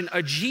Christian,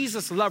 a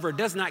Jesus lover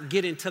does not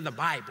get into the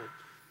Bible.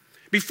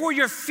 Before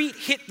your feet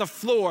hit the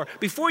floor,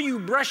 before you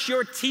brush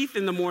your teeth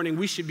in the morning,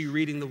 we should be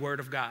reading the Word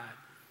of God.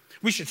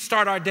 We should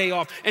start our day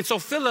off. And so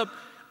Philip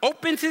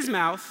opens his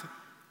mouth.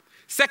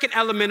 Second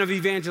element of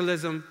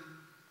evangelism,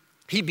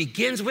 he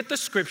begins with the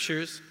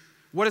scriptures.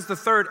 What is the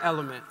third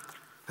element?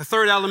 The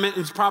third element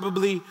is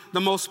probably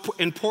the most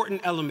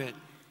important element.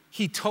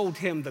 He told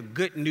him the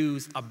good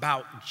news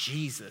about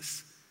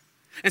Jesus.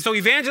 And so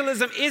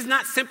evangelism is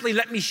not simply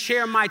let me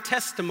share my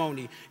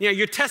testimony. You know,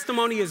 your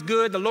testimony is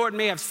good. The Lord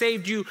may have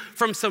saved you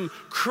from some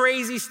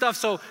crazy stuff.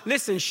 So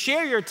listen,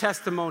 share your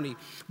testimony.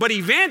 But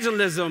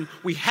evangelism,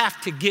 we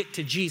have to get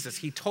to Jesus.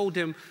 He told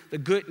him the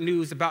good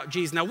news about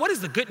Jesus. Now, what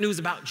is the good news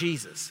about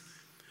Jesus?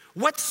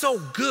 What's so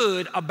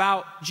good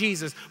about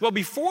Jesus? Well,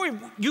 before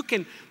you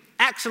can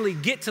actually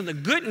get to the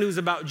good news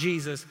about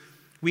Jesus,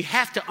 we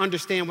have to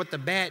understand what the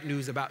bad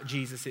news about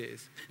Jesus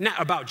is. Not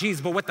about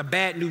Jesus, but what the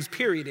bad news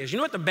period is. You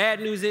know what the bad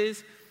news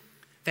is?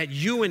 That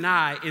you and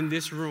I in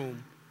this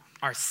room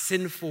are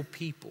sinful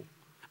people.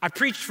 I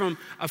preached from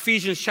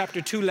Ephesians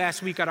chapter 2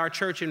 last week at our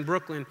church in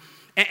Brooklyn.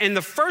 And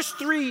the first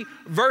 3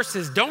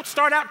 verses don't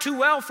start out too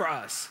well for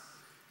us.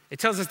 It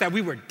tells us that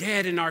we were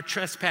dead in our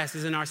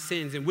trespasses and our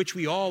sins, in which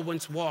we all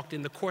once walked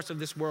in the course of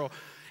this world.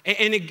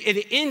 And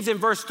it ends in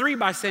verse 3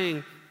 by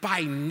saying,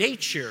 by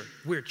nature,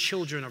 we're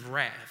children of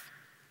wrath.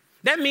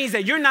 That means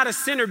that you're not a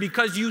sinner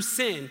because you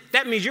sin.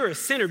 That means you're a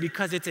sinner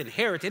because it's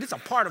inherited. It's a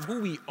part of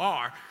who we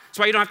are. That's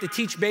why you don't have to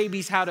teach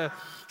babies how to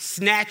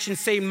snatch and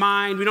say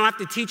mine. We don't have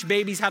to teach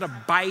babies how to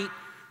bite.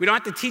 We don't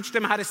have to teach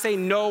them how to say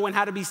no and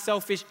how to be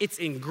selfish. It's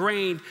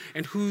ingrained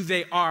in who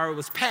they are. It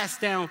was passed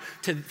down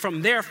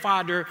from their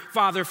father,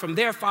 from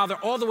their father,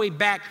 all the way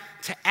back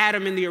to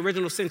Adam in the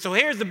original sin. So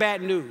here's the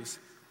bad news.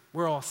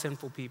 We're all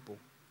sinful people.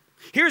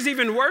 Here's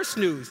even worse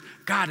news.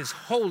 God is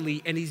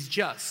holy and he's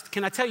just.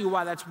 Can I tell you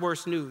why that's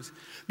worse news?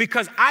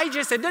 Because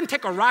it doesn't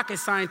take a rocket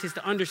scientist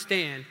to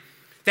understand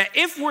that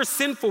if we're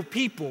sinful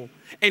people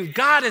and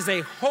God is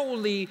a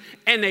holy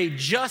and a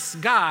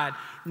just God,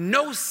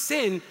 no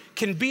sin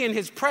can be in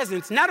his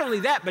presence. Not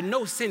only that, but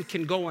no sin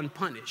can go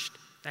unpunished.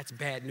 That's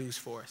bad news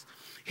for us.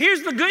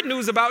 Here's the good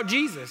news about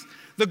Jesus.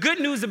 The good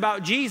news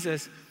about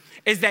Jesus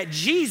is that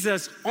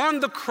Jesus on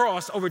the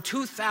cross over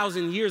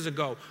 2,000 years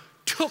ago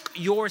took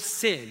your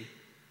sin.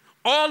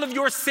 All of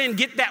your sin,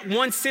 get that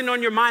one sin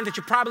on your mind that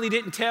you probably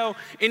didn't tell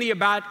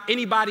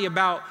anybody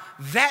about.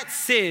 That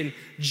sin,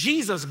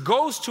 Jesus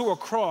goes to a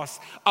cross,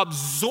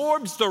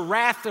 absorbs the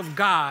wrath of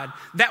God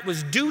that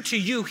was due to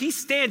you. He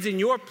stands in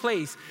your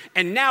place,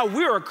 and now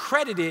we're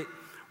accredited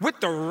with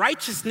the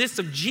righteousness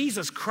of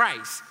Jesus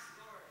Christ.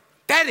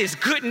 That is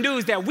good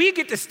news that we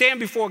get to stand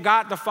before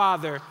God the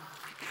Father.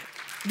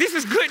 This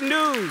is good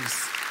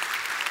news.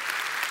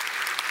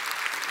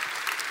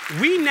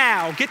 We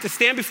now get to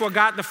stand before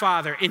God the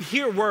Father and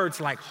hear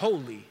words like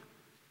holy,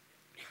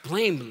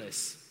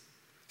 blameless,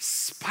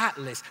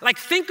 spotless. Like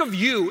think of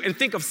you and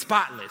think of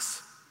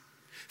spotless.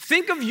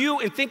 Think of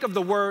you and think of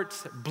the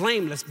words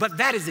blameless. But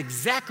that is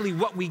exactly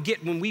what we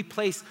get when we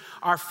place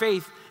our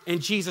faith in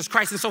Jesus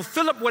Christ. And so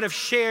Philip would have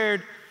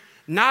shared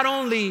not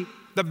only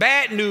the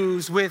bad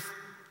news with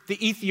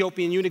the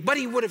Ethiopian eunuch, but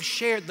he would have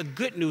shared the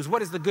good news.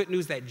 What is the good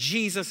news? That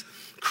Jesus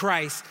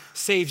Christ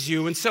saves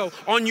you. And so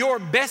on your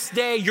best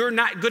day, you're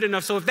not good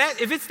enough. So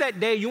if it's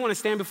that day you want to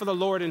stand before the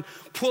Lord and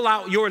pull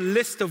out your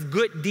list of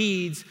good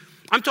deeds,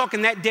 I'm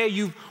talking that day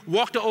you've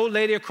walked an old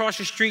lady across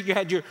the street, you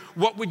had your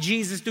What Would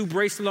Jesus Do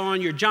bracelet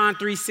on, your John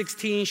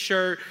 3:16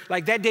 shirt.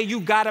 Like that day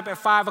you got up at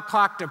 5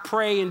 o'clock to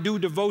pray and do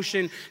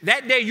devotion.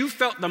 That day you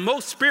felt the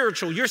most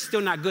spiritual. You're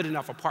still not good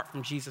enough apart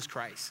from Jesus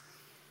Christ.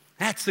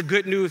 That's the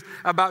good news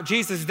about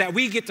Jesus, that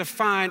we get to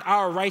find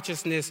our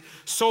righteousness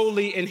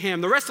solely in him.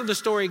 The rest of the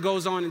story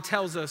goes on and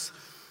tells us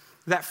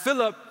that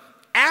Philip,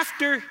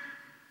 after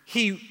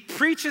he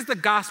preaches the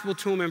gospel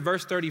to him in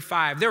verse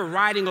 35, they're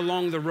riding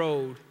along the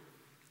road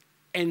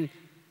and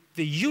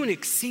the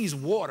eunuch sees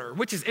water,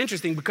 which is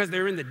interesting because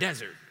they're in the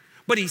desert.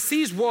 But he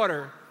sees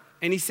water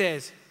and he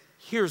says,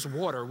 here's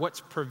water. What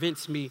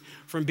prevents me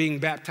from being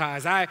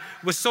baptized? I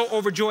was so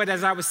overjoyed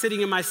as I was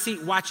sitting in my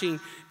seat watching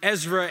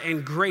Ezra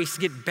and Grace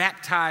get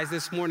baptized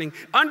this morning.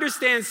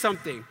 Understand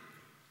something,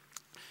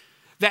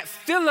 that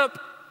Philip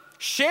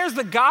shares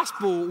the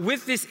gospel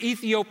with this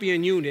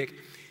Ethiopian eunuch.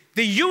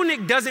 The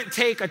eunuch doesn't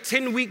take a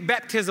 10-week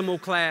baptismal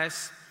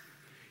class.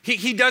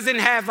 He doesn't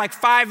have like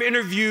 5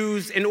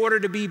 interviews in order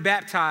to be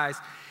baptized.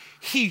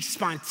 He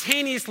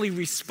spontaneously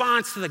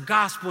responds to the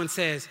gospel and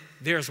says,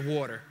 there's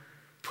water.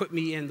 Put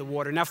me in the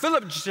water. Now,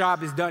 Philip's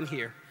job is done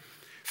here.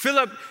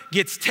 Philip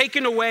gets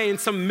taken away in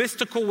some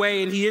mystical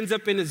way, and he ends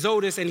up in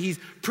Azotus, and he's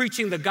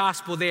preaching the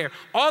gospel there.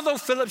 Although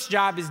Philip's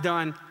job is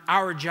done,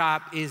 our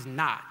job is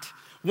not.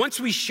 Once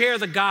we share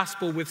the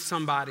gospel with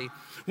somebody,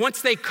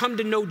 once they come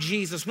to know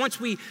Jesus, once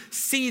we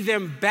see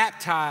them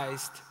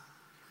baptized,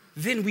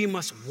 then we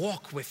must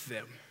walk with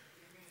them.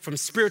 From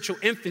spiritual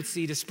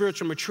infancy to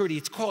spiritual maturity.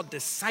 It's called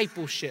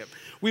discipleship.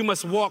 We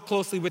must walk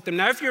closely with them.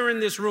 Now, if you're in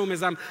this room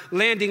as I'm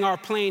landing our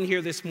plane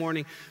here this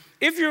morning,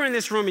 if you're in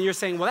this room and you're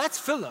saying, well, that's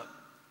Philip.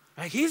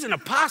 Like, he's an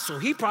apostle.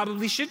 He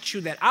probably should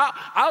do that.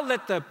 I'll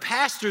let the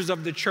pastors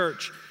of the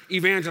church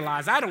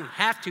evangelize. I don't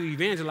have to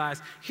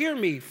evangelize. Hear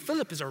me.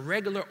 Philip is a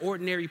regular,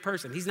 ordinary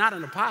person. He's not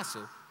an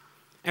apostle.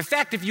 In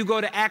fact, if you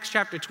go to Acts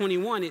chapter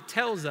 21, it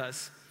tells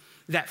us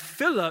that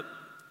Philip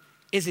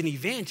is an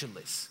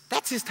evangelist.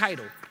 That's his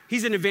title.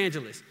 He's an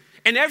evangelist.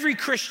 And every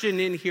Christian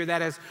in here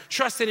that has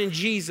trusted in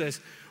Jesus,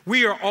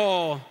 we are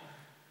all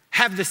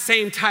have the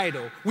same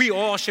title. We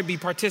all should be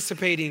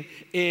participating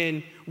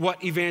in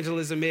what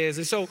evangelism is.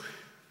 And so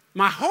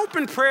my hope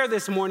and prayer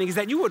this morning is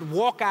that you would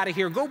walk out of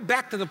here, go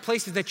back to the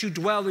places that you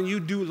dwell and you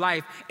do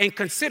life, and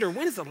consider,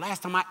 when is the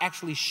last time I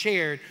actually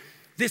shared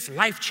this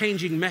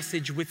life-changing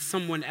message with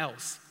someone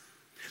else?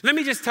 Let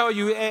me just tell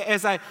you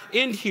as I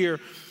end here,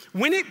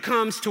 when it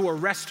comes to a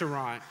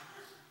restaurant,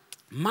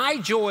 my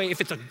joy,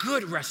 if it's a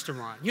good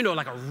restaurant,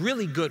 like a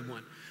really good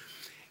one,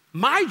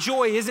 my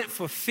joy isn't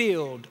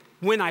fulfilled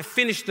when I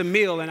finish the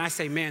meal and I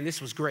say, man,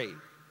 this was great.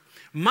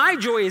 My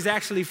joy is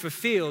actually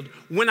fulfilled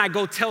when I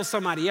go tell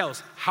somebody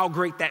else how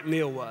great that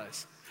meal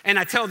was. And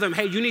I tell them,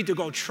 hey, you need to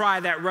go try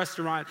that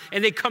restaurant.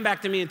 And they come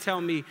back to me and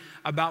tell me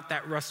about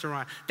that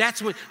restaurant.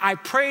 That's when I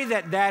pray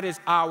that is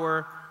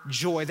our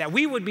joy, that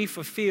we would be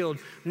fulfilled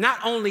not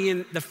only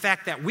in the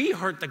fact that we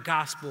heard the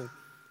gospel,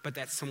 but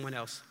that someone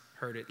else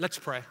heard it. Let's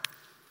pray.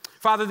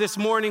 Father, this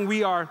morning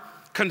we are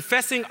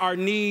confessing our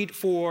need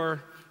for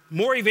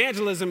more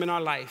evangelism in our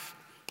life.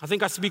 I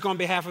think I speak on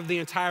behalf of the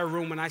entire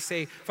room when I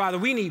say, Father,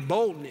 we need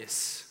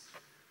boldness.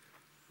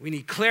 We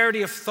need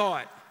clarity of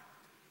thought.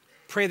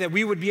 Pray that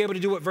we would be able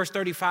to do what verse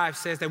 35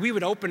 says, that we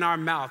would open our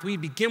mouth. We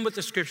begin with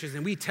the scriptures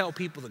and we tell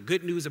people the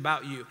good news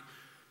about you.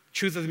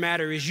 Truth of the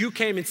matter is you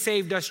came and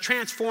saved us,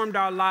 transformed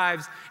our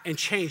lives, and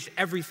changed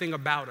everything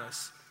about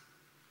us.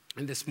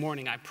 And this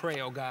morning I pray,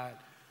 oh God,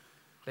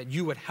 that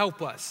you would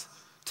help us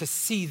to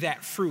see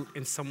that fruit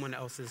in someone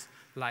else's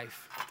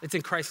life. It's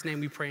in Christ's name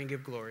we pray and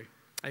give glory.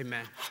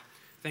 Amen.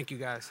 Thank you,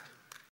 guys.